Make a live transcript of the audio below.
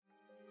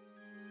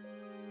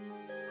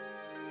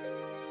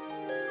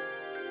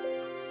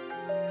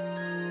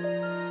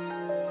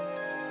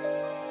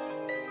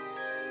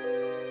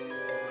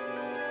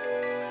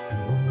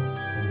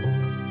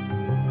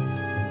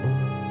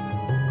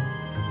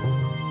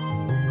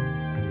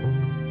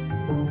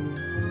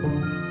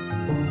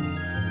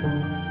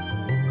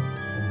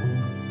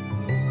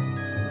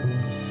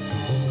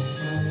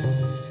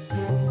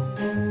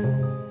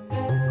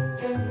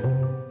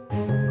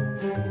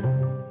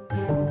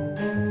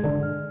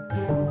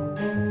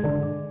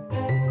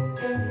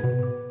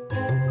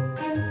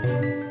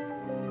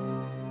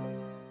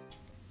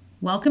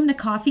Welcome to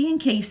Coffee and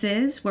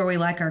Cases, where we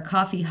like our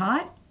coffee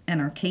hot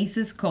and our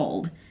cases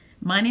cold.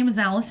 My name is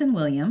Allison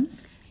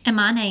Williams. And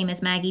my name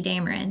is Maggie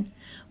Dameron.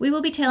 We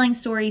will be telling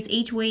stories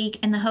each week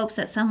in the hopes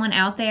that someone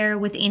out there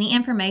with any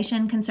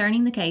information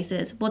concerning the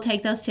cases will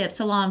take those tips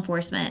to law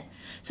enforcement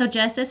so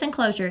justice and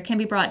closure can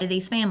be brought to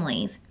these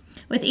families.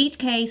 With each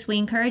case, we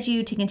encourage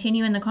you to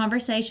continue in the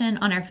conversation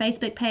on our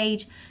Facebook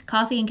page,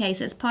 Coffee and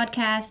Cases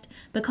Podcast,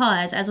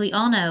 because, as we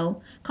all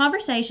know,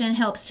 conversation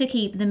helps to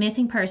keep the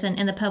missing person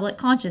in the public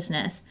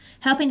consciousness,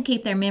 helping to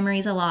keep their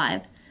memories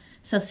alive.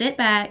 So sit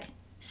back,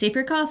 sip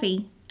your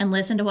coffee, and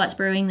listen to what's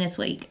brewing this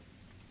week.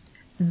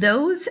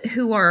 Those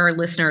who are our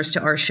listeners to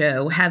our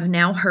show have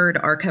now heard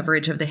our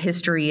coverage of the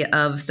history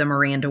of the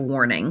Miranda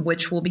warning,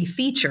 which will be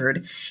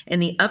featured in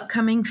the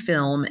upcoming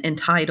film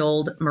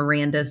entitled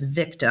Miranda's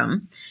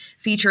Victim,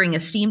 featuring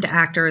esteemed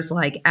actors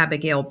like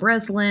Abigail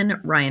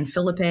Breslin, Ryan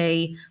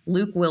Philippe,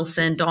 Luke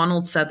Wilson,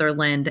 Donald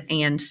Sutherland,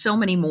 and so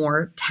many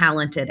more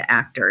talented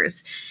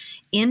actors.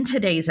 In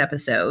today's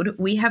episode,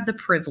 we have the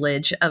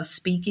privilege of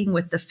speaking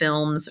with the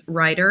film's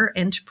writer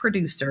and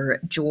producer,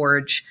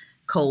 George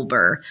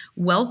Kolber.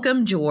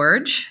 Welcome,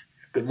 George.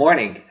 Good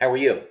morning. How are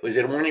you? Was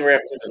it a morning or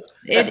afternoon?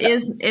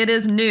 It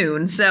is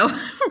noon, so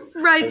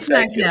right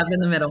smack dab in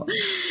the middle.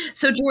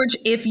 So, George,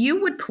 if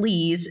you would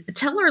please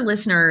tell our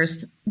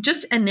listeners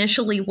just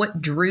initially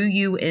what drew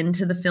you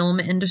into the film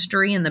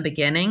industry in the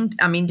beginning.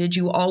 I mean, did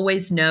you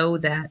always know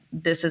that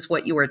this is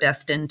what you were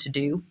destined to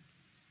do?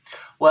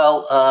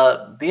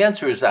 Well, the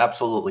answer is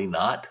absolutely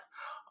not.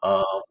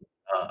 Um,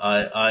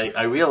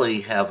 I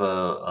really have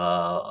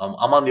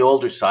I'm on the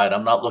older side.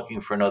 I'm not looking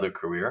for another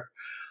career.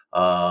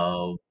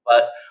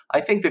 But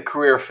I think the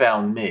career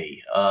found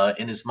me,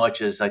 in as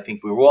much as I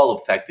think we were all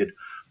affected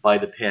by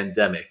the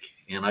pandemic.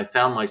 And I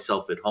found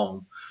myself at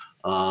home,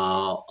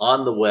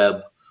 on the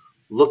web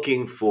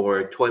looking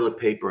for toilet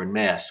paper and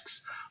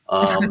masks.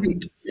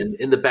 Right.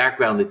 In the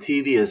background, the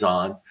TV is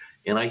on,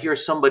 and I hear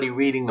somebody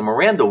reading the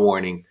Miranda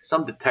warning.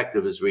 Some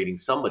detective is reading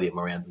somebody a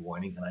Miranda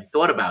warning, and I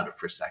thought about it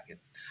for a second.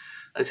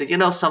 I said, you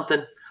know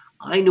something?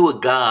 I knew a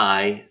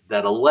guy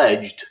that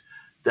alleged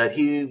that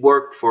he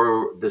worked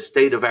for the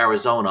state of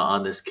Arizona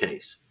on this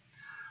case.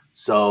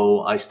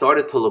 So I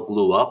started to look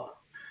Lou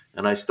up,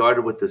 and I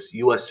started with this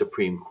U.S.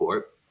 Supreme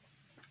Court,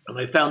 and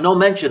I found no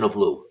mention of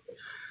Lou.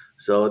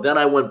 So then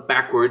I went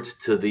backwards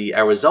to the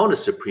Arizona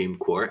Supreme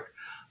Court,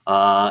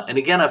 and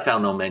again I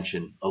found no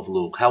mention of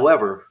Lou.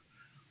 However,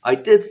 I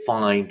did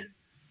find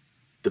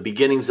the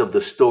beginnings of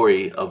the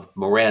story of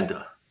Miranda.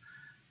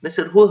 And I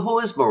said, who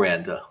is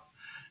Miranda?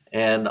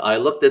 And I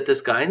looked at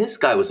this guy, and this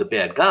guy was a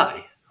bad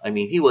guy. I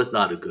mean, he was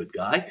not a good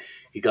guy.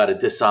 He got a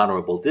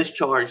dishonorable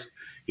discharge.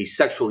 He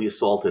sexually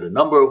assaulted a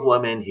number of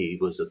women. He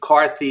was a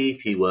car thief.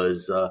 He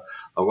was a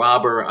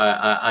robber.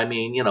 I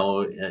mean,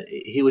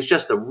 he was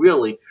just a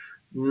really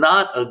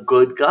not a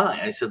good guy.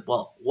 I said,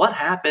 well, what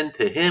happened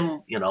to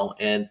him?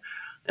 And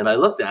I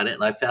looked at it,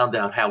 and I found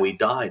out how he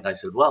died. And I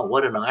said, well,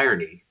 what an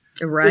irony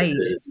this Right.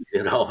 is.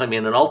 I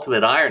mean, an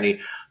ultimate irony.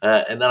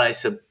 And then I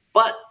said,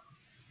 but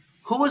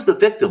who was the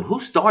victim? Who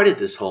started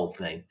this whole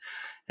thing?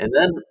 And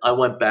then I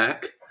went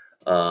back.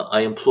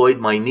 I employed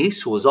my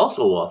niece, who was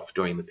also off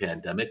during the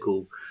pandemic,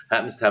 who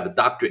happens to have a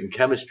doctorate in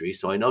chemistry,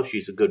 so I know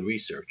she's a good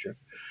researcher.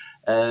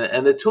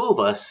 And the two of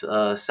us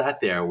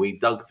sat there. We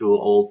dug through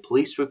old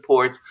police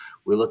reports.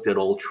 We looked at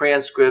old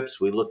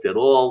transcripts. We looked at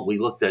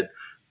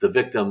the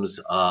victim's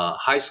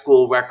high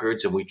school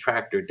records, and we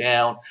tracked her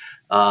down.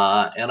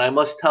 And I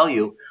must tell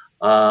you,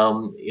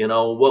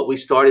 what we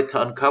started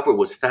to uncover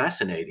was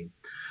fascinating.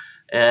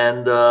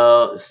 And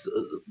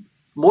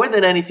more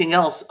than anything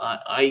else,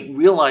 I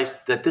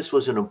realized that this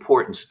was an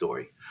important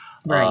story.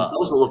 Right. I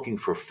wasn't looking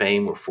for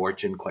fame or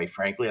fortune, quite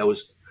frankly. I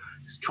was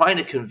trying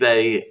to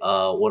convey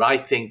what I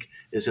think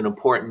is an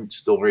important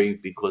story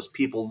because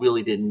people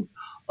really didn't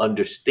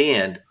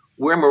understand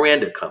where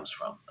Miranda comes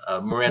from.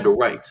 Miranda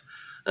writes.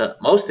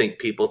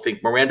 People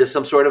think Miranda's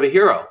some sort of a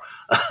hero,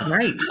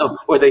 Right.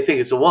 or they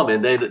think it's a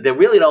woman. They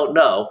really don't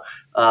know.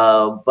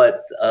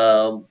 But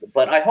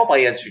I hope I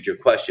answered your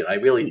question. I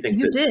really think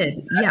You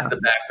did. that's Yeah. the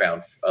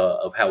background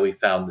of how we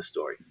found the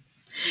story.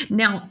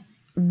 Now,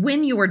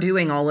 when you were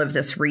doing all of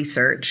this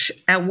research,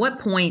 at what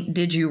point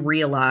did you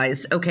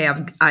realize, okay,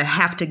 I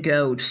have to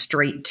go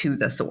straight to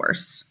the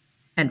source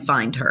and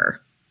find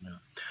her?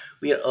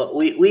 We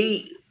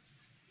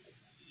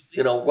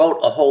wrote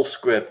a whole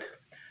script,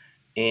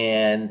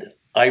 and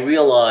I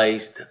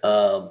realized,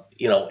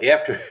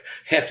 after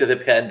after the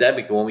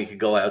pandemic, when we could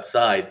go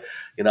outside,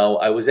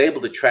 I was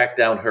able to track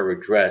down her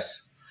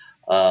address,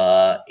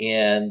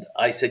 and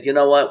I said, you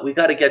know what, we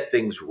got to get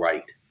things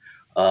right.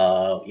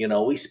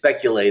 We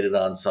speculated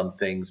on some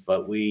things,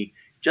 but we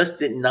just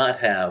did not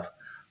have,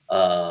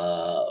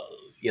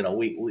 you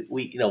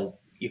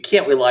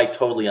can't rely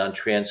totally on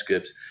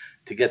transcripts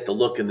to get the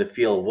look and the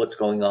feel of what's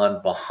going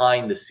on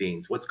behind the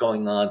scenes, what's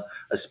going on,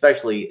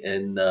 especially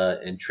in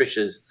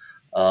Trisha's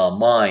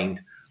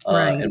mind,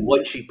 Right. and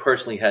what she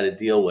personally had to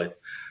deal with.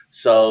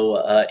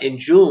 So in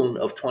June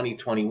of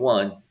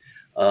 2021,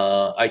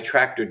 I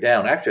tracked her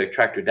down. Actually, I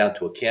tracked her down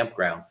to a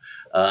campground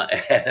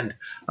and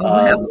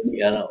Oh,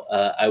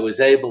 wow. I was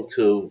able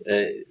to.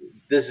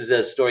 This is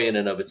a story in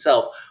and of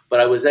itself, but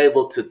I was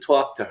able to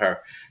talk to her,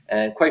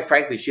 and quite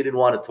frankly, she didn't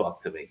want to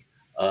talk to me.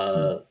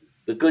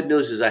 The good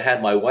news is I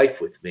had my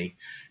wife with me,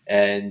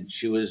 and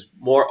she was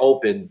more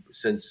open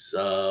since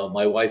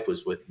my wife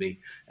was with me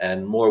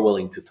and more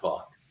willing to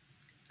talk.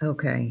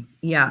 Okay.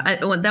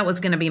 Yeah. Well, that was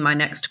going to be my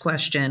next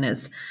question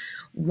is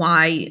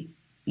why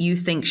you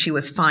think she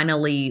was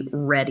finally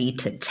ready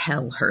to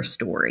tell her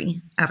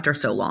story after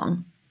so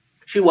long.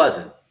 She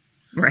wasn't.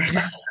 Right.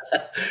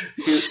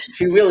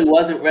 She really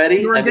wasn't You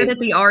ready. were I good mean, at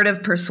the art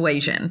of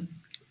persuasion.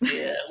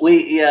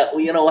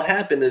 what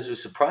happened is we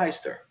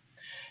surprised her,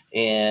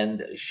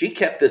 and she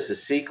kept this a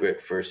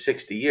secret for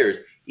 60 years,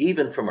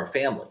 even from her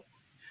family.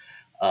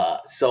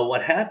 So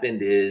what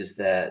happened is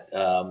that,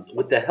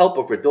 with the help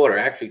of her daughter,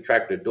 I actually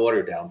tracked her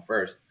daughter down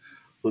first,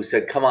 who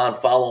said, "Come on,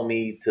 follow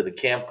me to the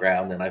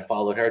campground," and I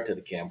followed her to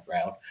the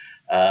campground,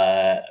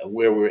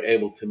 where we were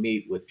able to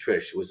meet with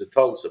Trish. It was a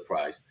total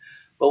surprise.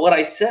 But what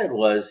I said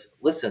was,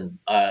 "Listen,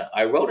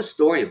 I wrote a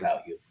story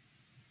about you,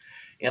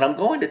 and I'm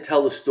going to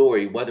tell the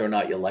story whether or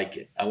not you like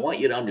it. I want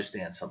you to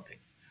understand something.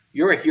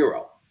 You're a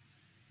hero,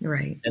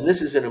 Right. and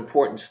this is an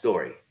important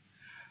story.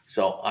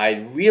 So I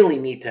really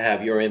need to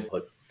have your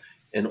input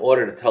in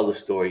order to tell the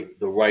story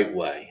the right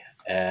way."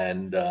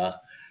 And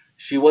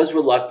she was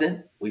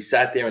reluctant. We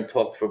sat there and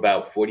talked for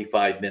about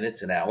 45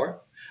 minutes, an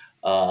hour.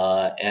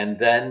 And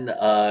then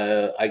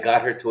I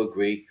got her to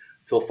agree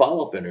to a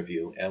follow up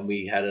interview. And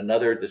we had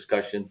another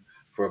discussion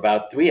for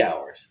about 3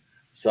 hours.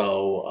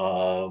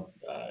 So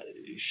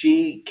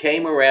she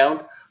came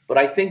around. But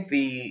I think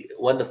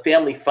when the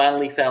family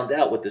finally found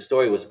out what the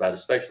story was about,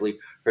 especially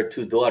her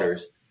two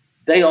daughters,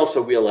 they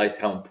also realized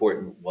how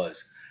important it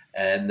was,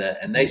 and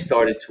they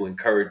started to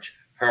encourage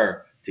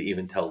her to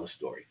even tell the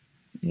story.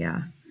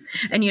 Yeah.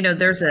 And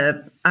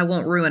I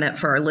won't ruin it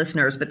for our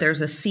listeners, but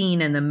there's a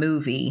scene in the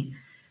movie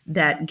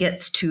that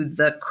gets to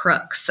the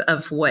crux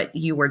of what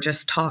you were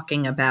just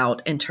talking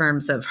about in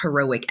terms of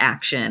heroic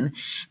action.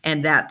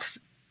 And that's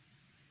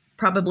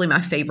probably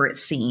my favorite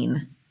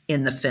scene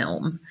in the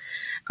film.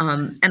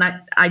 And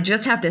I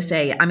just have to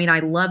say, I mean, I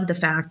love the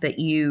fact that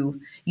you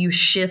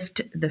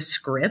shift the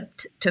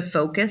script to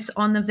focus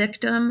on the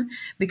victim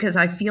because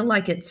I feel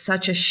like it's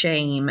such a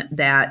shame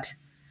that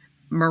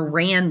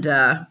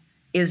Miranda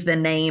is the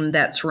name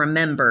that's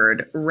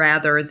remembered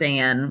rather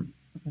than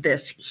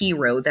this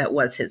hero that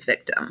was his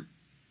victim.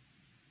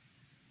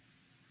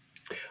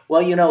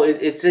 Well,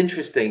 it's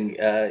interesting,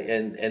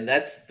 and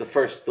that's the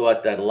first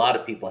thought that a lot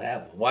of people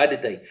have. Why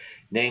did they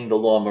name the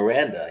law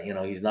Miranda?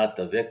 He's not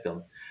the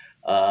victim.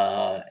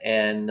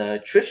 And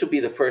Trish will be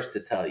the first to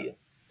tell you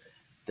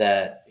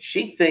that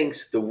she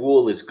thinks the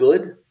rule is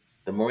good,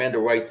 the Miranda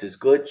rights is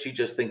good. She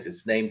just thinks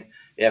it's named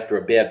after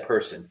a bad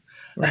person.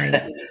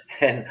 Right.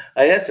 And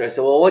I asked her, I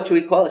said, "Well, what should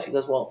we call it?" She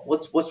goes, "Well,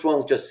 what's wrong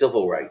with just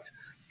civil rights?"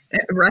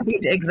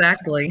 Right,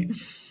 exactly.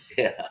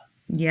 Yeah.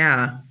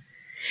 Yeah.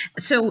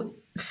 So,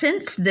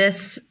 since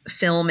this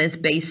film is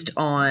based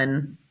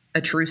on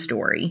a true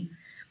story,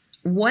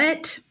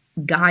 what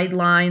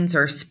guidelines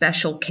or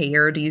special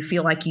care do you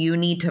feel like you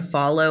need to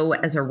follow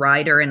as a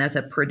writer and as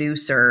a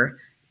producer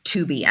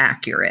to be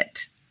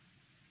accurate?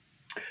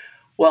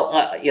 Well,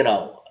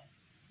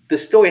 the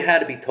story had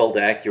to be told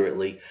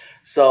accurately.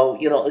 So,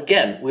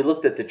 again, we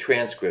looked at the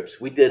transcripts.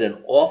 We did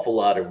an awful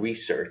lot of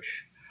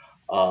research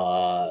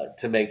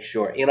to make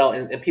sure,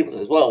 and people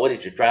say, "Well, what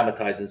did you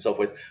dramatize and so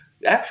forth?"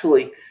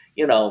 Actually,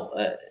 you know,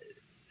 uh,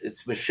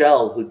 it's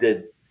Michelle who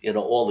did,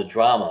 all the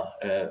drama.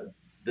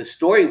 The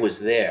story was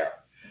there,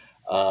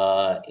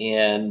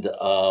 and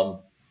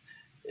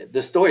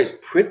the story is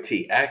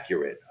pretty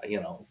accurate.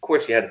 Of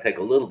course, you had to take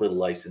a little bit of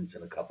license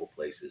in a couple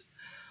places,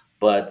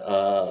 but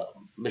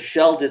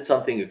Michelle did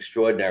something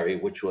extraordinary,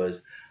 which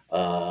was,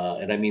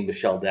 and I mean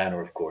Michelle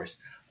Danner, of course.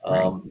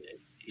 Right. Um,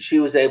 she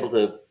was able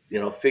to,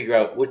 figure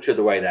out which are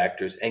the right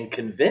actors and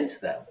convince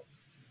them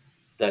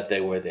that they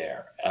were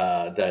there,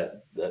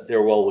 that their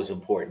role was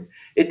important.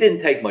 It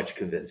didn't take much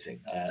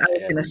convincing. I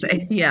was going to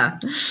say, yeah.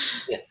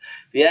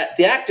 Yeah,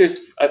 the actors,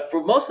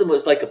 for most of them, it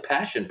was like a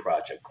passion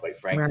project. Quite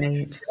frankly,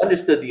 Right. they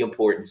understood the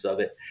importance of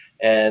it,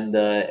 and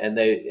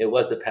it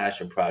was a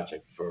passion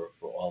project for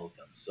all of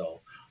them.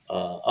 So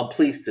I'm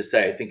pleased to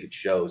say I think it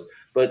shows.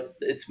 But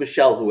it's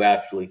Michelle who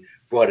actually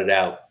brought it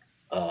out,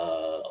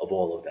 of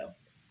all of them.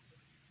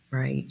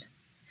 Right.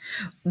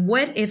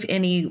 What, if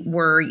any,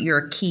 were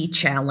your key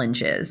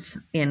challenges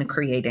in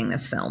creating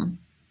this film?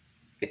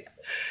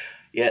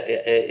 Yeah,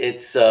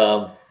 it's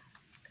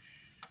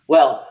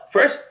well.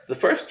 The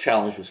first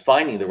challenge was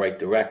finding the right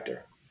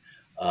director.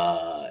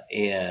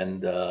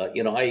 And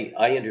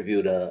I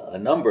interviewed a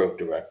number of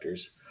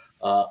directors.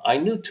 I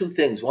knew two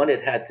things. One,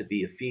 it had to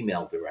be a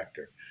female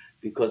director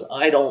because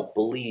I don't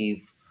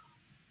believe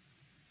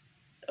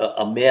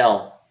a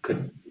male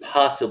could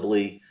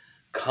possibly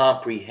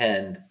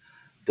comprehend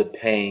the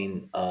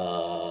pain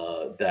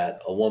that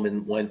a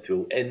woman went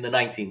through in the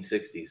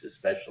 1960s,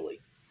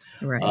 especially.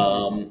 Right.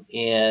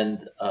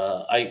 And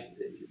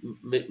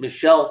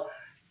Michelle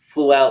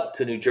flew out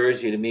to New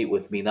Jersey to meet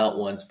with me not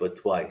once but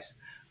twice.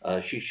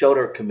 She showed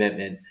her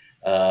commitment,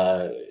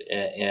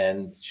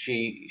 and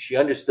she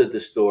understood the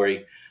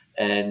story,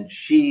 and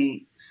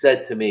she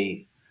said to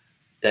me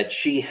that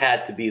she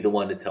had to be the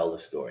one to tell the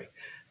story,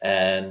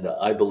 and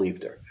I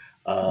believed her.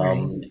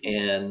 Right.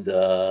 And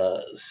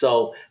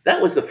So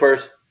that was the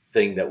first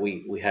thing that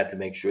we had to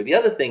make sure. The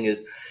other thing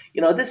is,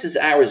 this is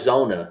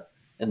Arizona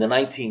in the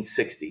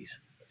 1960s.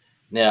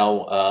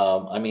 Now,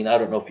 I mean, I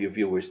don't know if your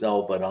viewers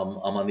know, but I'm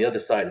on the other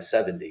side of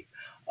 70.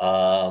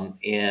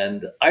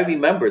 And I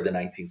remember the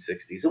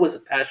 1960s. It was a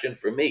passion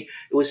for me.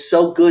 It was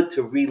so good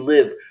to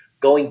relive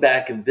going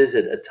back and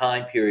visit a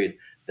time period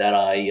that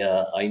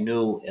I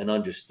knew and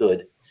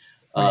understood.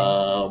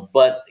 Right.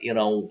 But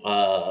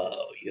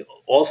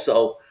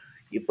also,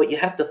 but you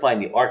have to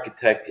find the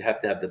architect. You have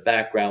to have the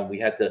background. We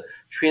had to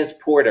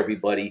transport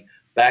everybody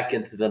back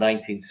into the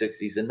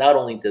 1960s, and not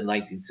only into the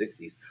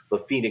 1960s,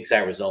 but Phoenix,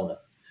 Arizona.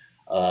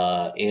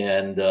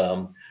 And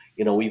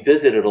We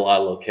visited a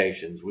lot of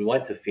locations. We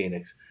went to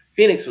Phoenix.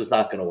 Phoenix was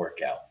not going to work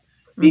out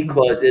Hmm.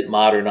 because it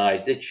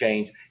modernized, it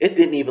changed. It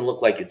didn't even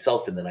look like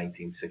itself in the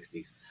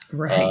 1960s.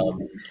 Right. Um,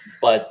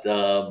 but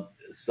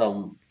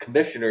Some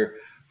commissioner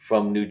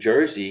from New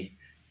Jersey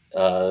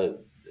uh,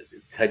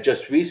 had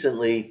just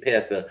recently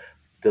passed the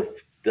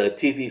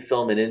TV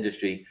Film and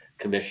Industry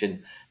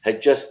Commission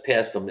had just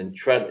passed some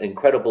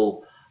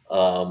incredible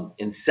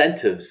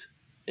incentives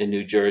in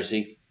New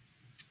Jersey.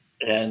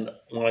 And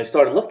when I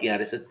started looking at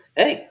it, I said,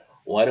 hey,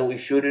 why don't we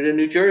shoot it in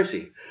New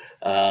Jersey?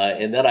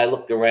 And then I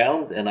looked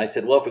around and I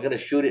said, well, if we're going to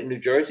shoot it in New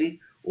Jersey,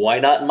 why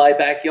not in my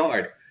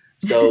backyard?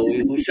 So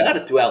we shot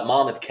it throughout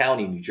Monmouth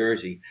County, New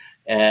Jersey.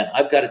 And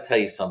I've got to tell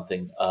you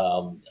something.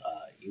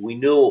 We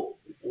knew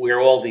where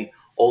all the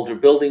older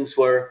buildings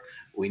were.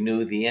 We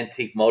knew the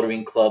Antique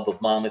Motoring Club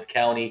of Monmouth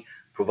County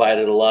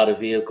provided a lot of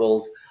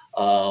vehicles.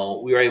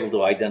 We were able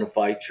to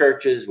identify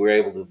churches. We were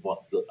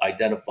able to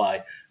identify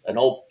an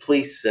old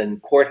police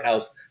and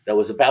courthouse that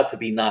was about to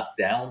be knocked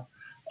down.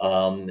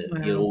 Wow.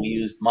 We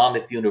used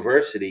Monmouth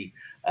University,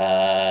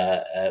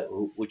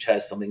 which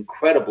has some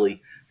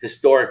incredibly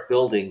historic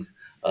buildings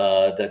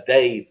that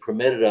they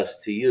permitted us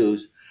to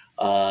use.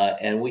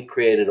 And we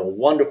created a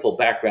wonderful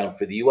background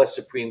for the U.S.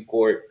 Supreme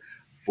Court,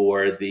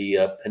 for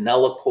the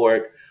Pinella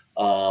Court,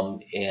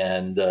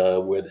 and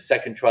where the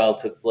second trial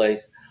took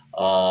place.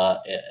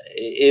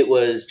 It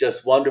was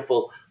just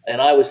wonderful.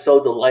 And I was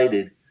so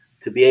delighted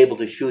to be able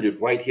to shoot it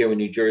right here in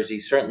New Jersey,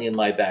 certainly in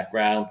my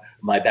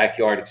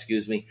backyard,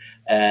 excuse me.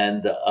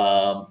 And,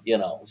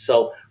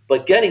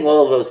 but getting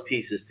all of those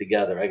pieces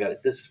together,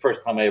 this is the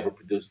first time I ever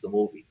produced a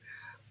movie.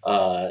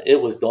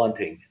 It was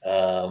daunting.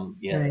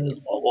 Right.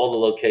 All the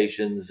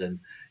locations and,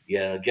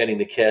 getting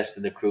the cast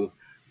and the crew.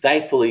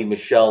 Thankfully,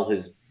 Michelle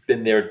has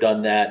been there,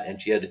 done that, and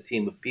she had a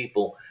team of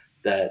people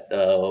that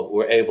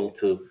were able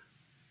to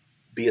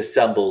be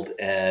assembled.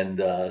 And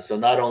so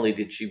not only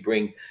did she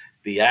bring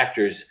the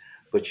actors,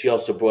 but she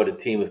also brought a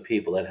team of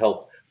people that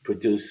helped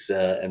produce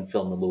and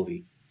film the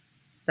movie.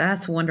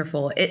 That's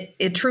wonderful.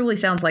 It truly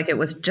sounds like it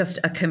was just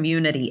a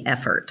community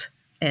effort,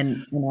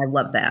 and I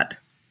love that.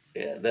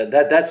 Yeah,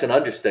 that's an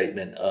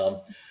understatement.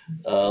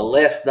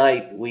 Last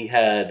night we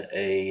had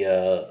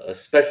a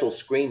special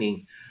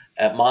screening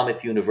at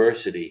Monmouth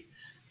University,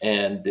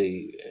 and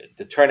the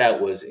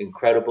turnout was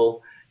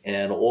incredible,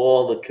 and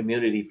all the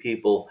community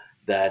people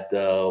that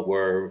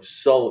were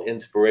so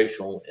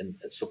inspirational and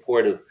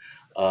supportive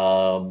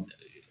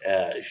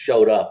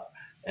showed up,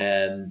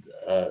 and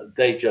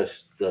they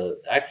just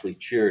actually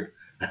cheered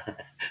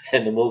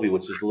in the movie,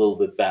 which was a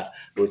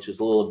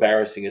little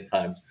embarrassing at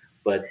times.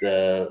 But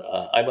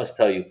I must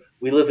tell you,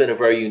 we live in a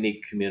very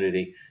unique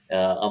community.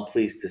 I'm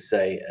pleased to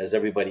say, as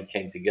everybody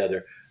came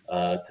together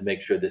to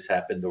make sure this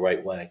happened the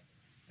right way.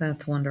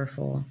 That's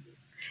wonderful.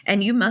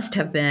 And you must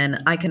have been,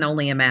 I can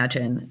only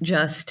imagine,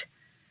 just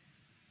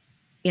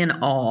in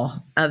awe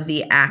of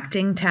the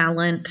acting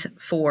talent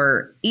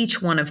for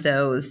each one of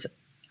those.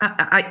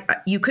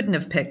 You couldn't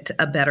have picked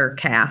a better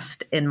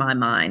cast in my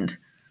mind.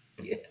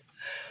 Yeah.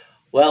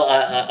 Well,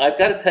 I've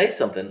got to tell you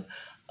something.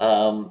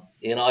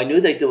 I knew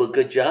they do a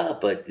good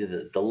job, but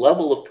the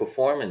level of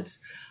performance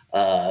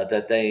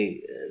that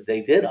they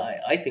did,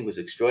 I think was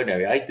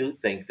extraordinary. I do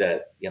think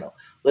that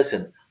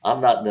listen,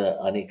 I'm not in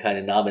any kind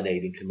of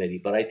nominating committee,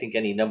 but I think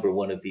any number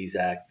one of these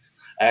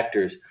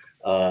actors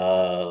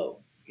uh,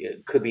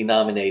 could be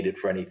nominated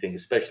for anything,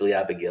 especially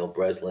Abigail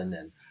Breslin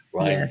and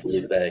Ryan Yes.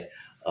 Felipe,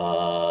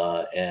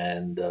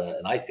 and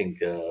I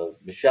think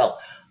Michelle.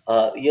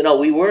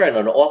 We were in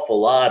an awful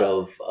lot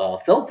of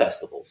film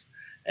festivals,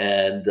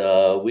 and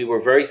we were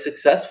very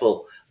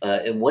successful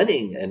in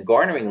winning and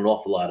garnering an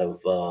awful lot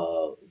of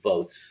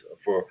votes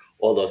for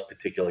all those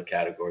particular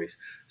categories.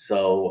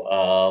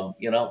 So,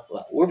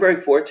 we're very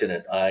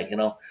fortunate.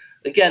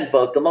 Again,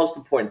 but the most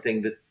important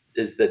thing that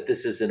is that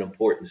this is an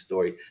important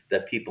story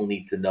that people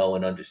need to know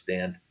and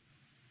understand.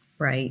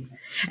 Right.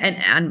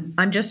 And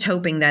I'm just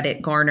hoping that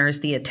it garners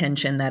the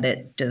attention that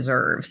it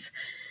deserves.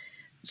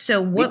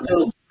 So Me what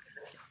too.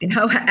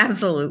 Oh,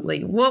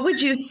 absolutely. What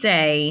would you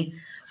say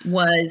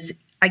was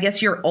I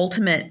guess, your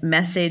ultimate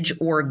message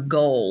or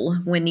goal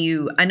when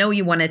I know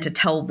you wanted to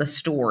tell the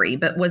story,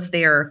 but was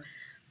there,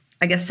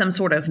 I guess, some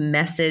sort of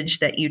message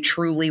that you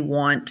truly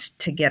want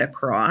to get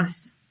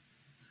across?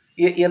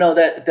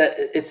 That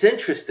it's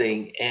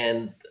interesting,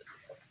 and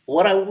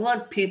what I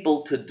want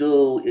people to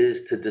do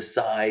is to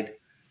decide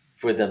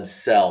for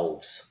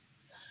themselves.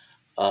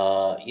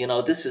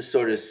 This is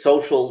sort of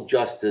social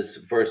justice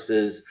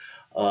versus,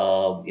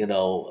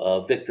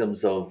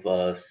 victims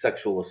of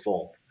sexual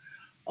assault,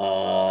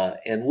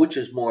 and which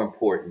is more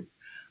important.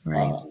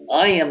 Right.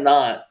 I am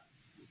not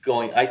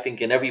going. I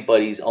think in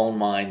everybody's own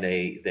mind,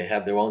 they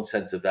have their own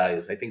sense of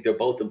values. I think they're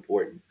both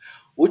important.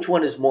 Which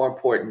one is more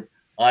important?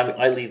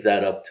 I leave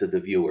that up to the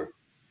viewer.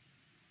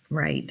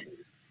 Right.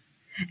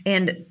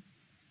 And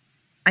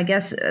I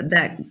guess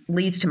that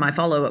leads to my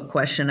follow up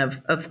question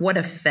of what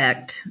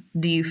effect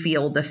do you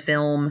feel the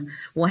film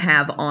will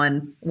have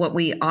on what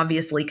we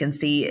obviously can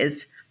see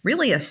is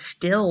really a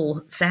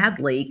still,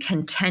 sadly,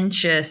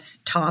 contentious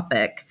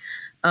topic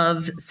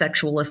of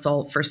sexual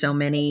assault for so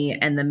many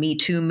and the Me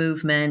Too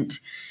movement.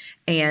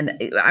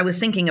 And I was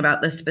thinking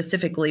about this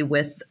specifically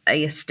with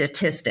a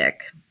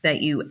statistic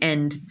that you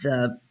end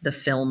the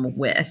film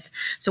with.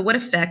 So, what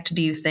effect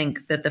do you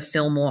think that the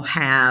film will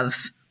have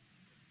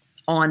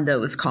on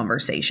those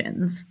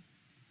conversations?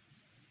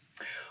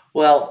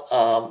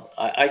 Well,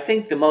 I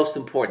think the most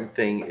important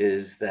thing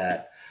is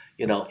that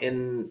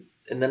in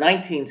the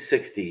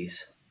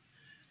 1960s,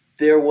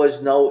 there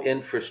was no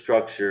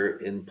infrastructure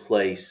in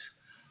place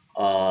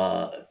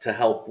to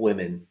help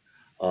women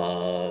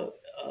of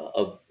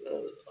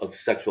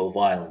sexual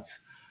violence.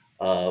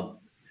 Uh,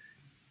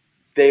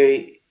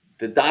 they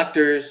the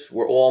doctors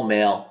were all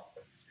male.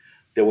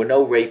 There were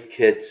no rape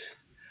kits.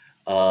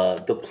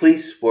 The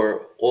police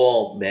were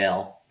all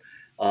male,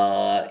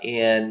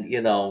 and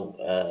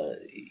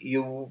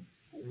you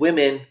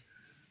women,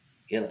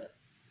 you know,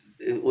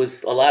 it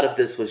was a lot of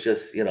this was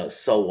just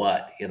so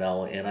what,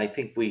 and I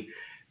think we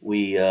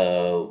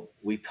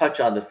touch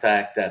on the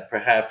fact that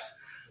perhaps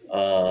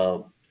uh,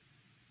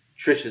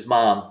 Trisha's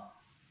mom,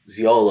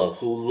 Ziola,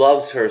 who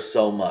loves her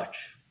so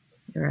much,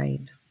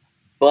 Right.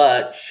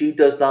 but she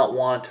does not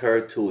want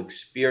her to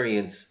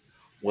experience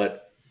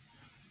what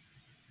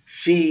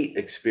she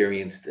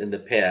experienced in the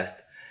past.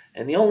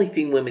 And the only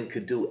thing women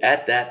could do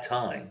at that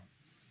time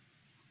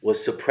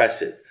was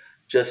suppress it,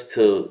 just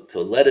to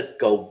let it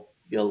go,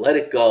 let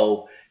it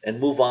go and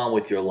move on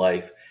with your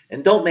life.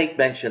 And don't make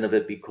mention of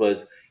it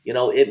because,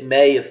 it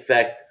may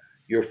affect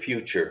your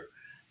future.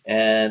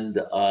 And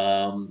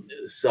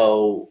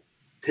so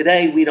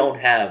today we don't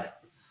have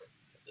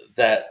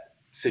that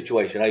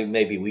situation.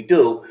 Maybe we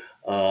do,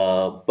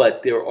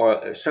 but there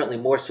are certainly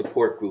more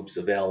support groups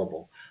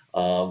available.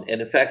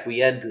 And in fact,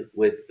 we end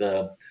with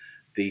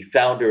the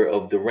founder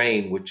of the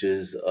RAIN, which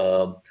is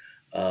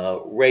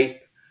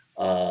Rape,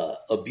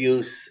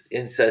 Abuse,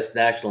 Incest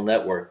National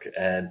Network.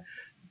 And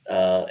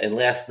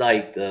last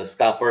night,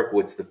 Scott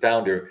Berkowitz, the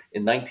founder,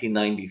 in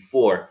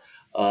 1994,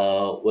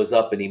 was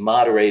up and he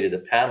moderated a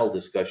panel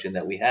discussion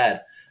that we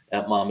had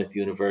at Monmouth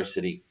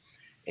University.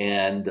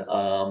 And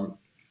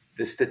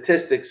the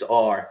statistics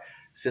are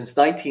since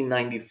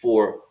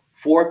 1994,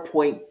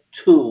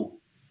 4.2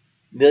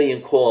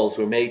 million calls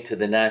were made to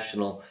the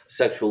National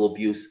Sexual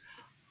Abuse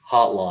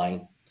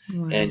Hotline,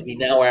 and Wow. he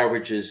now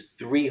averages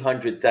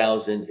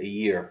 300,000 a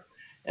year.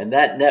 And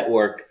that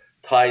network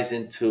ties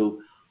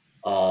into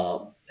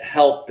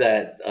help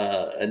that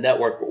a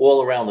network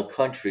all around the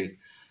country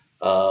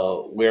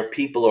where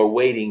people are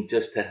waiting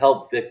just to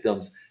help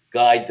victims,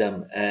 guide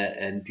them,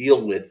 and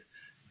deal with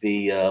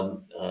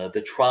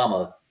the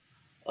trauma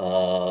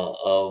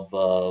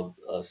of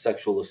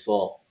sexual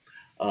assault.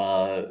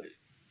 Uh,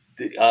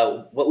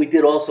 what we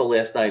did also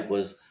last night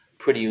was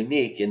pretty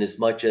unique in as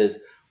much as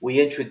we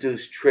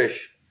introduced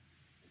Trish,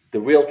 the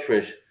real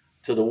Trish,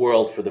 to the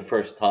world for the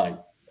first time.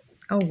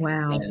 Oh,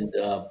 wow.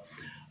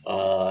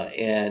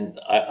 And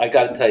I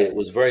got to tell you, it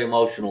was very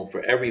emotional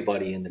for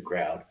everybody in the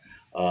crowd,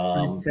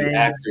 I'd the say.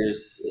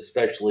 actors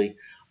especially,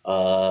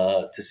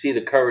 to see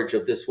the courage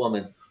of this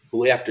woman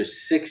who, after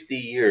 60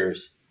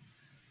 years,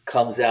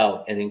 comes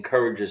out and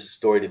encourages the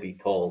story to be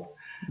told.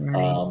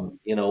 Right.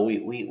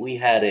 We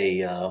had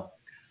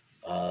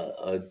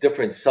a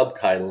different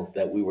subtitle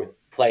that we were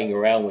playing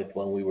around with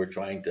when we were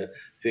trying to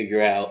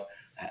figure out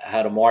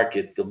how to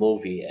market the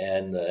movie,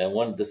 and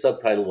one of the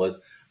subtitle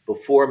was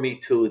 "Before Me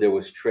Too, There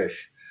Was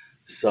Trish."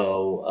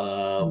 So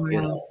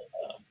Wow.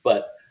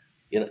 but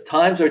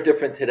times are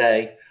different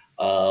today.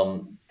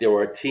 There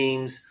are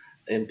teams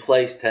in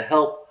place to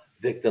help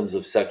victims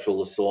of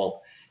sexual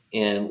assault,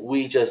 and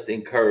we just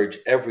encourage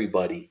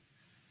everybody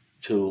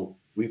to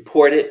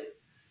report it.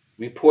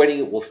 Reporting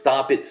it will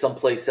stop it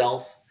someplace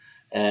else.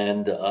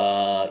 And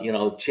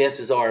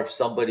chances are, if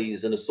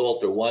somebody's an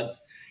assaulter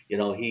once, he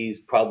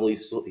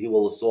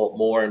will assault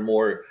more and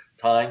more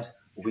times.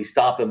 If we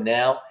stop him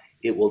now,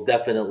 it will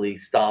definitely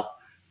stop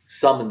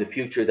some in the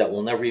future that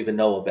we'll never even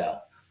know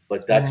about.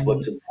 But that's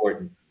what's Right.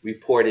 important.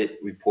 Report it,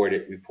 report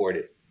it, report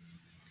it.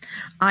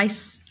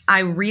 I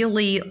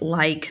really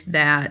like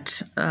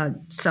that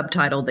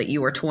subtitle that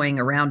you were toying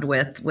around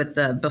with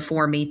the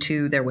before Me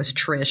Too, there was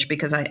Trish,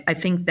 because I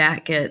think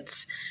that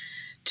gets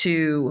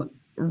to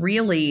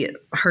really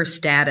her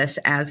status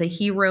as a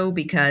hero,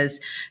 because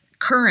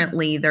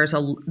currently there is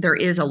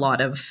a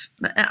lot of,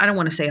 I don't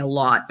want to say a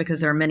lot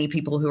because there are many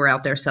people who are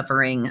out there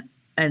suffering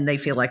and they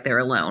feel like they're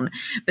alone,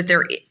 but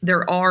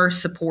there are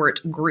support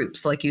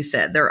groups, like you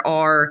said. There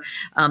are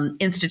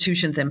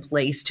institutions in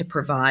place to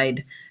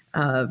provide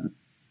uh,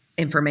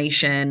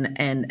 information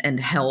and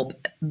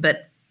help.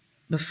 But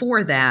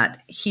before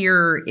that,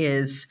 here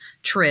is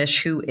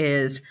Trish, who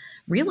is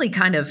really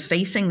kind of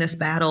facing this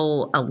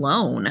battle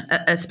alone,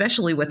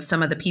 especially with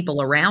some of the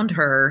people around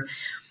her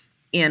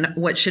in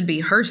what should be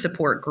her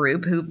support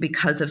group, who,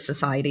 because of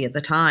society at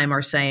the time,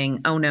 are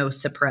saying, oh no,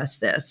 suppress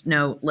this.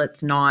 No,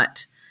 let's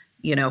not,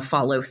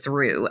 follow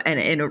through. And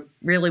it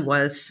really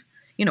was,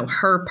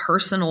 her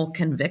personal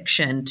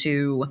conviction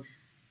to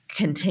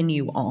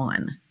continue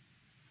on.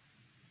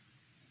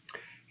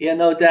 Yeah,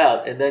 no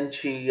doubt. And then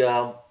she,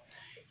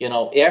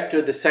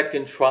 after the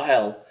second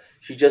trial,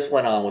 she just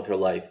went on with her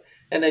life.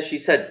 And as she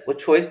said, what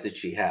choice did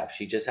she have?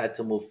 She just had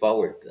to move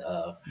forward.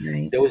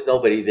 Right. There was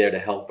nobody there to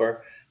help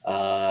her.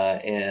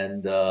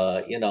 And,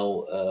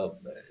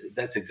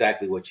 that's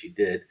exactly what she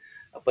did.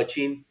 But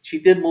she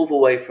did move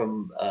away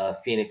from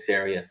Phoenix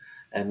area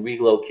and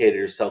relocated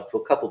herself to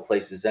a couple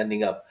places,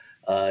 ending up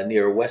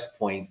near West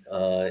Point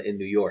in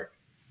New York.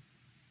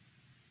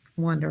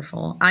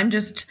 Wonderful. I'm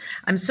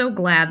so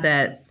glad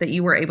that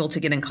you were able to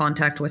get in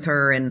contact with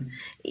her, and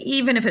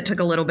even if it took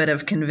a little bit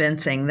of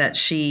convincing that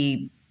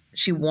she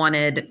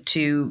wanted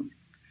to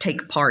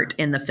take part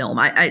in the film.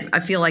 I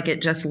feel like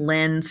it just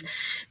lends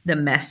the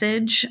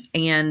message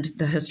and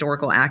the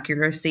historical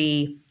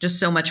accuracy just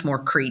so much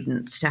more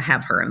credence to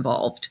have her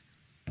involved.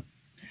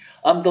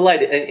 I'm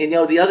delighted. And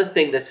the other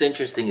thing that's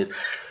interesting is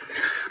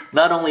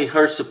not only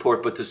her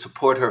support, but the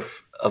support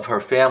of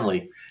her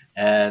family.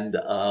 And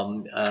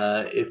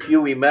if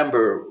you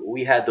remember,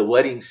 we had the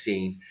wedding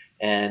scene,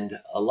 and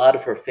a lot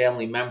of her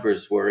family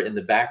members were in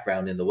the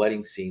background in the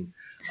wedding scene.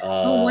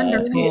 Oh, Yeah,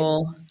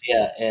 wonderful.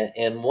 yeah.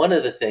 And one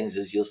of the things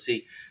is you'll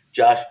see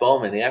Josh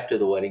Bowman after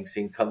the wedding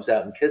scene comes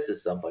out and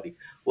kisses somebody.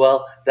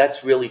 Well,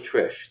 that's really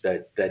Trish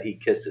that he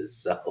kisses.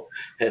 So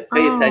pay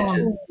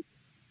attention.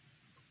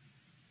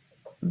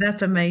 Oh,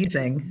 that's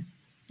amazing.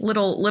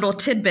 Little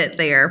tidbit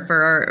there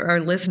for our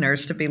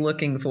listeners to be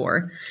looking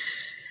for.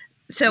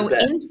 You So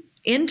bet.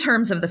 in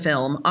terms of the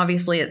film,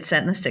 obviously it's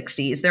set in the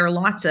 60s. There are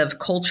lots of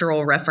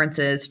cultural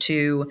references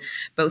to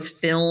both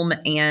film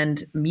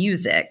and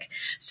music.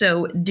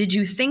 So did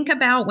you think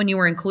about, when you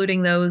were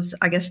including those,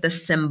 I guess, the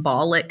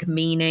symbolic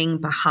meaning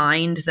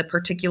behind the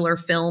particular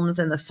films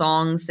and the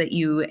songs that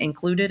you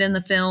included in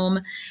the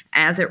film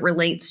as it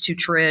relates to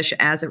Trish,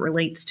 as it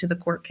relates to the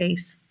court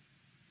case?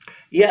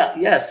 Yeah,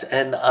 yes,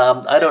 and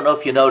I don't know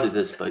if you noted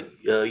this, but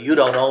 "You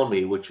Don't Own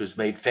Me," which was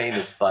made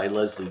famous by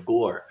Leslie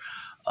Gore,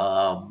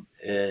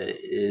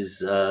 is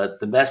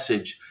the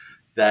message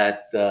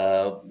that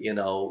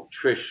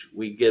Trish,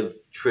 we give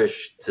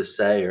Trish to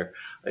say, or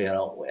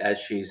as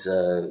she's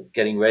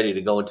getting ready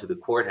to go into the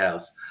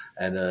courthouse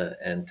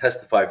and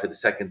testify for the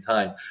second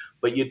time.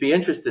 But you'd be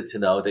interested to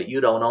know that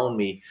 "You Don't Own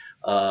Me"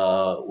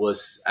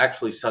 was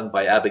actually sung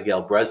by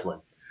Abigail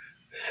Breslin.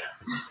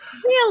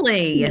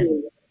 Really?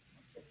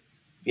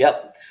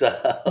 Yep.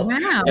 So and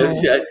Wow.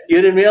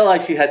 you didn't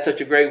realize she had such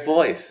a great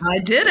voice. I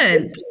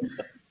didn't.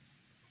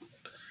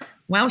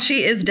 Well,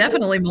 she is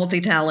definitely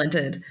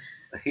multi-talented.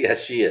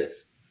 Yes, she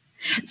is.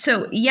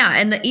 So yeah,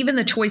 and even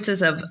the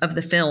choices of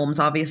the films,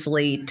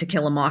 obviously, To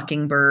Kill a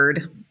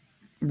Mockingbird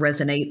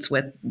resonates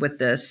with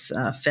this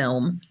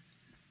film.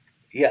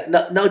 Yeah,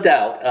 no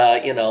doubt.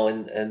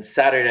 And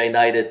Saturday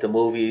night at the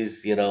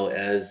movies,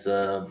 as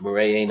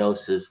Mireille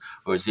Enos is,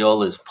 or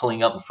Ziola is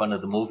pulling up in front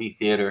of the movie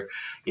theater,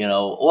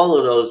 all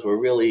of those were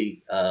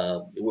really,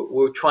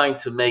 we're trying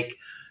to make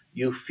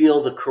you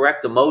feel the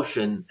correct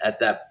emotion at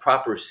that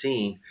proper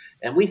scene.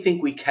 And we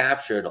think we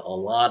captured a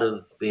lot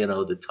of,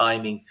 the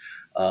timing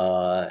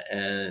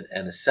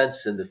and a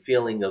sense and the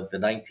feeling of the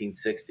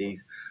 1960s.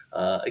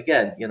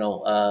 Again,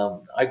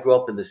 I grew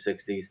up in the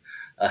 60s.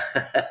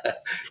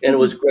 And it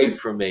was great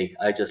for me.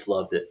 I just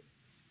loved it.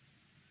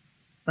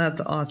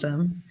 That's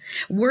awesome.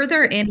 Were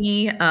there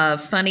any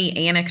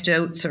funny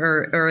anecdotes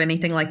or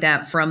anything like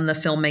that from the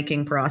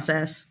filmmaking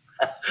process?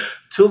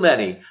 Too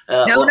many.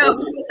 No, no.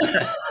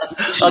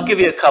 I'll give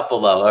you a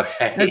couple though.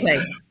 Okay. Okay.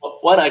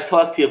 One I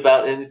talked to you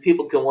about, and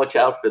people can watch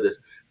out for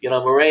this.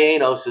 Mireille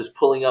Enos is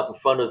pulling up in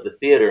front of the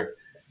theater.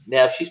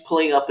 Now she's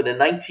pulling up in a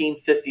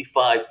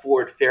 1955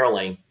 Ford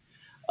Fairlane,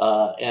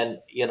 and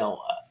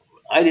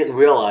I didn't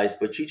realize,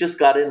 but she just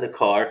got in the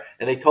car,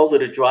 and they told her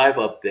to drive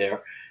up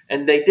there,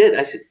 and they did.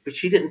 I said, but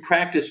she didn't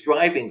practice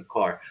driving a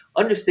car.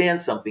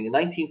 Understand something? A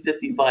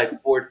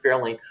 1955 Ford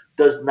Fairlane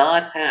does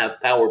not have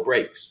power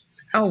brakes.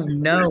 Oh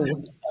no.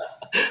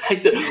 I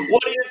said,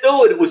 "What are you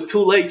doing?" It was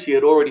too late. She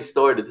had already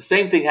started. The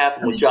same thing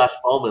happened with Josh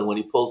Bowman when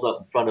he pulls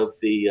up in front of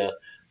the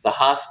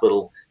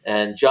hospital.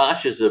 And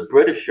Josh is a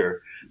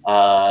Britisher,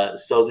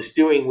 So the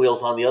steering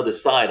wheel's on the other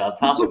side, on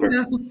top Oh, of her.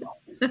 no.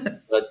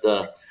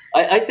 But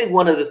I think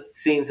one of the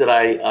scenes that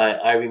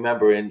I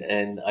remember,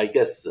 and I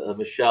guess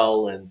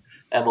Michelle and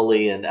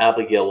Emily and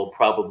Abigail will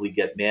probably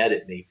get mad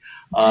at me.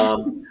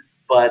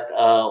 But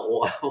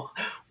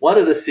one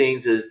of the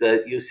scenes is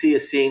that you see a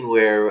scene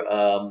where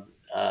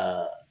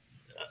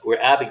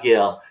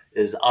Abigail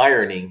is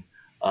ironing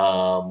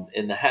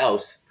in the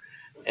house,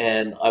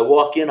 and I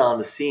walk in on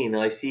the scene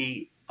and I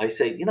say,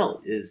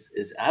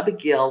 is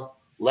Abigail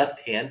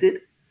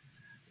left-handed?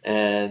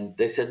 And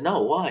they said,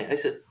 no, why? I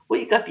said, well,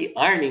 you got the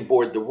ironing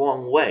board the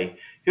wrong way.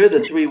 Here are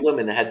the three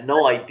women that had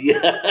no idea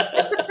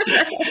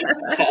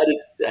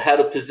how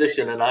to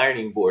position an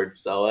ironing board.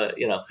 So,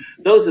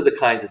 those are the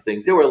kinds of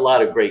things. There were a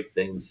lot of great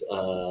things,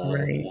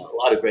 Right. a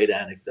lot of great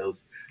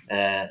anecdotes,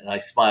 and I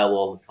smile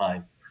all the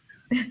time.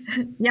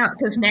 Yeah,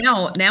 because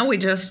now we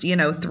just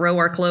throw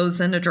our clothes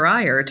in a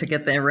dryer to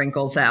get the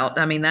wrinkles out.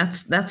 I mean,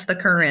 that's the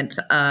current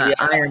Yeah,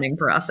 ironing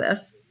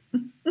process.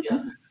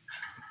 yeah.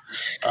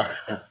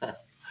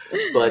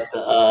 But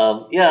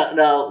yeah,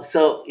 no.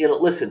 So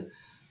listen,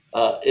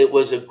 it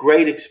was a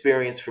great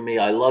experience for me.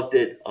 I loved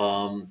it.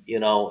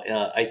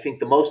 I think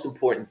the most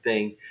important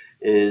thing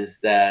is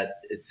that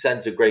it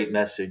sends a great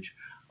message.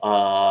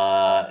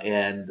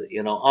 And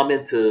I'm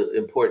into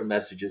important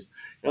messages.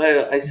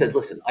 I said,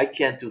 listen, I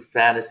can't do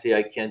fantasy.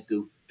 I can't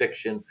do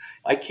fiction.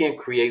 I can't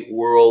create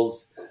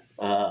worlds.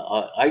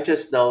 I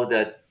just know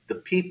that the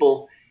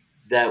people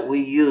that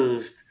we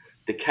used,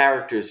 the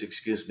characters,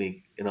 excuse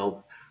me,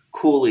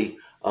 Cooley,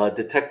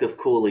 Detective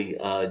Cooley,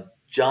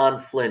 John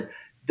Flynn,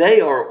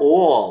 they are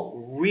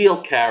all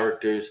real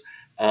characters,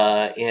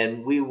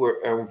 and we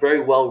were very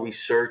well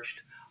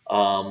researched.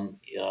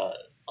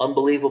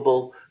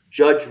 Unbelievable.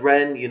 Judge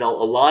Wren, a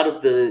lot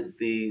of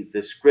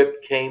the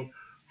script came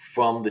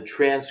from the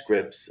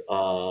transcripts,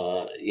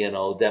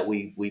 that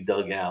we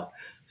dug out.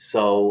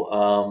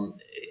 So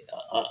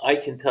I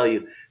can tell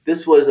you,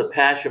 this was a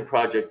passion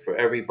project for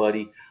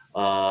everybody,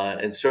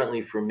 and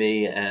certainly for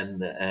me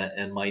and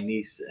my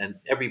niece and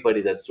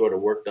everybody that sort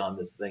of worked on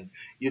this thing.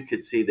 You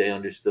could see they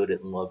understood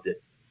it and loved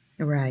it.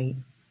 Right.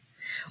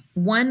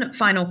 One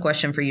final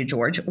question for you,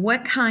 George.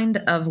 What kind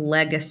of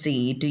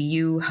legacy do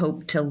you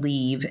hope to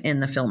leave in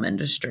the film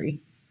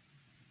industry?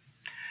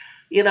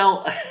 You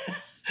know,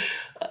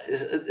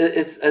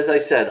 it's as I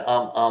said,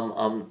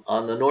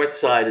 on the north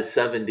side of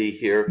 70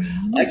 here.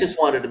 I just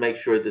wanted to make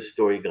sure this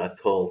story got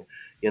told.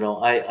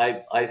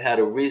 I've had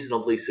a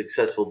reasonably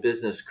successful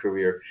business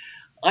career.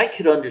 I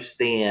could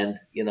understand,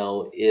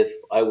 if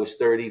I was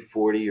 30,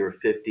 40, or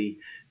 50,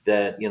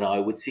 that, I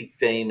would seek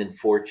fame and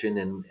fortune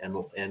and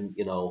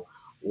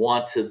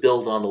want to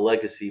build on the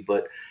legacy.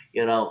 But,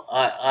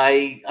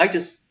 I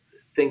just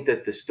think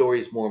that the story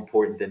is more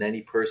important than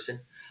any person,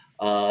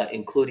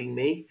 including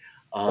me.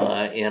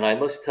 And I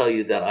must tell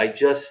you that I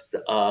just,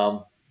 uh,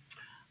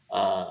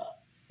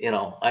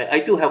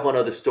 I do have one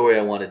other story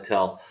I want to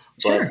tell,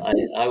 but Sure.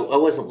 I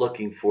wasn't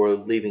looking for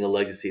leaving a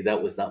legacy.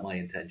 That was not my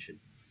intention.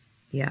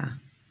 Yeah.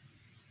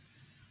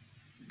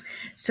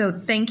 So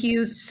thank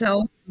you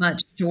so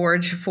much,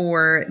 George,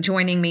 for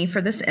joining me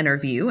for this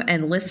interview.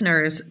 And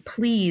listeners,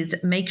 please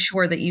make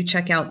sure that you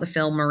check out the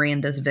film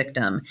Miranda's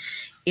Victim.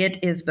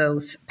 It is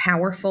both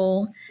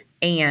powerful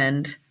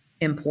and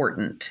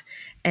important.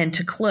 And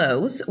to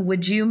close,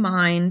 would you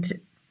mind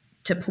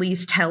to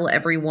please tell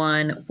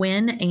everyone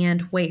when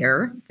and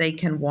where they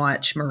can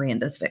watch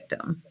Miranda's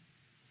Victim?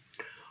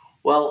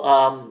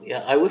 Well,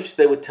 yeah, I wish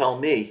they would tell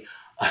me.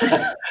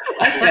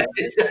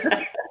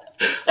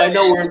 I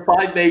know we're in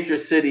five major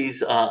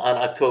cities on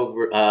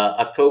October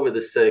the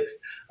 6th.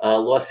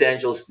 Los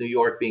Angeles, New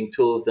York being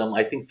two of them.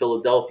 I think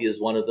Philadelphia is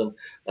one of them.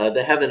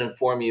 They haven't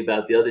informed me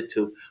about the other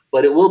two,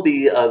 but it will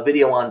be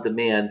video on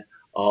demand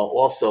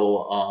also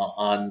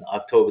on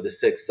October the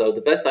 6th. So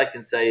the best I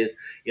can say is,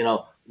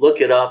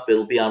 look it up.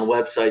 It'll be on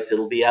websites.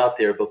 It'll be out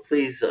there. But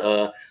please,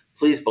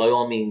 by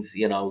all means,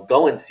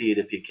 go and see it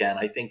if you can.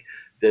 I think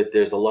that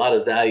there's a lot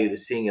of value to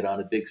seeing it on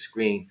a big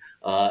screen,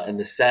 and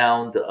the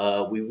sound.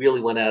 We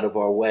really went out of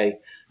our way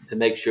to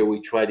make sure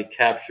we try to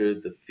capture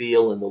the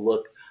feel and the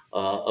look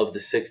of the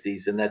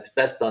 60s, and that's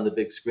best on the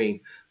big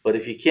screen. But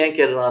if you can't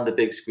get it on the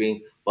big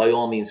screen, by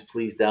all means,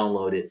 please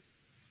download it.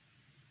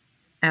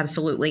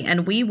 Absolutely.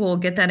 And we will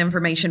get that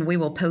information. We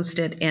will post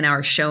it in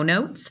our show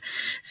notes.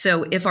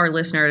 So if our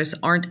listeners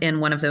aren't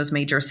in one of those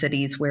major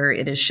cities where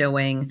it is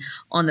showing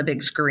on the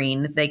big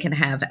screen, they can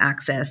have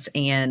access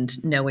and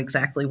know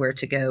exactly where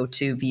to go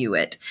to view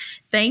it.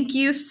 Thank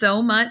you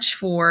so much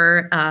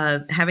for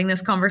having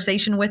this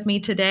conversation with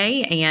me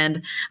today.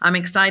 And I'm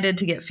excited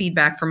to get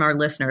feedback from our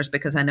listeners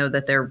because I know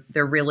that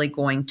they're really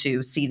going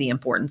to see the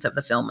importance of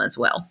the film as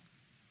well.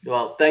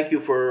 Well, thank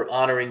you for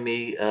honoring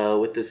me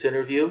with this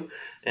interview,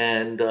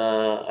 and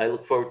I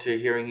look forward to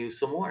hearing you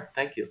some more.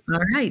 Thank you.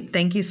 All right.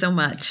 Thank you so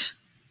much.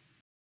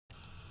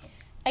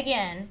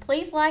 Again,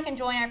 please like and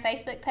join our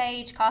Facebook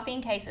page, Coffee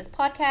and Cases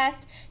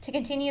Podcast, to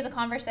continue the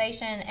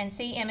conversation and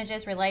see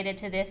images related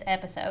to this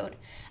episode.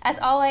 As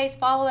always,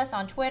 follow us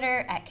on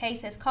Twitter at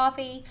Cases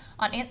Coffee,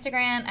 on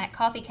Instagram at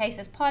Coffee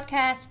Cases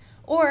Podcast,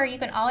 Or you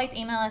can always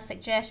email us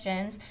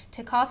suggestions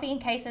to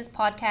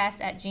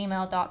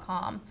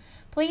coffeeandcasespodcast@gmail.com.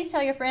 Please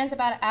tell your friends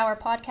about our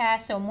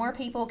podcast so more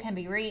people can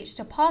be reached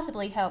to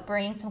possibly help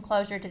bring some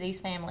closure to these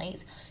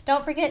families.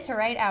 Don't forget to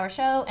rate our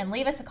show and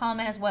leave us a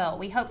comment as well.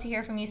 We hope to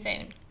hear from you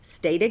soon.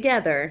 Stay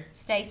together.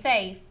 Stay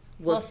safe.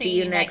 We'll see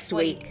you next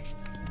week.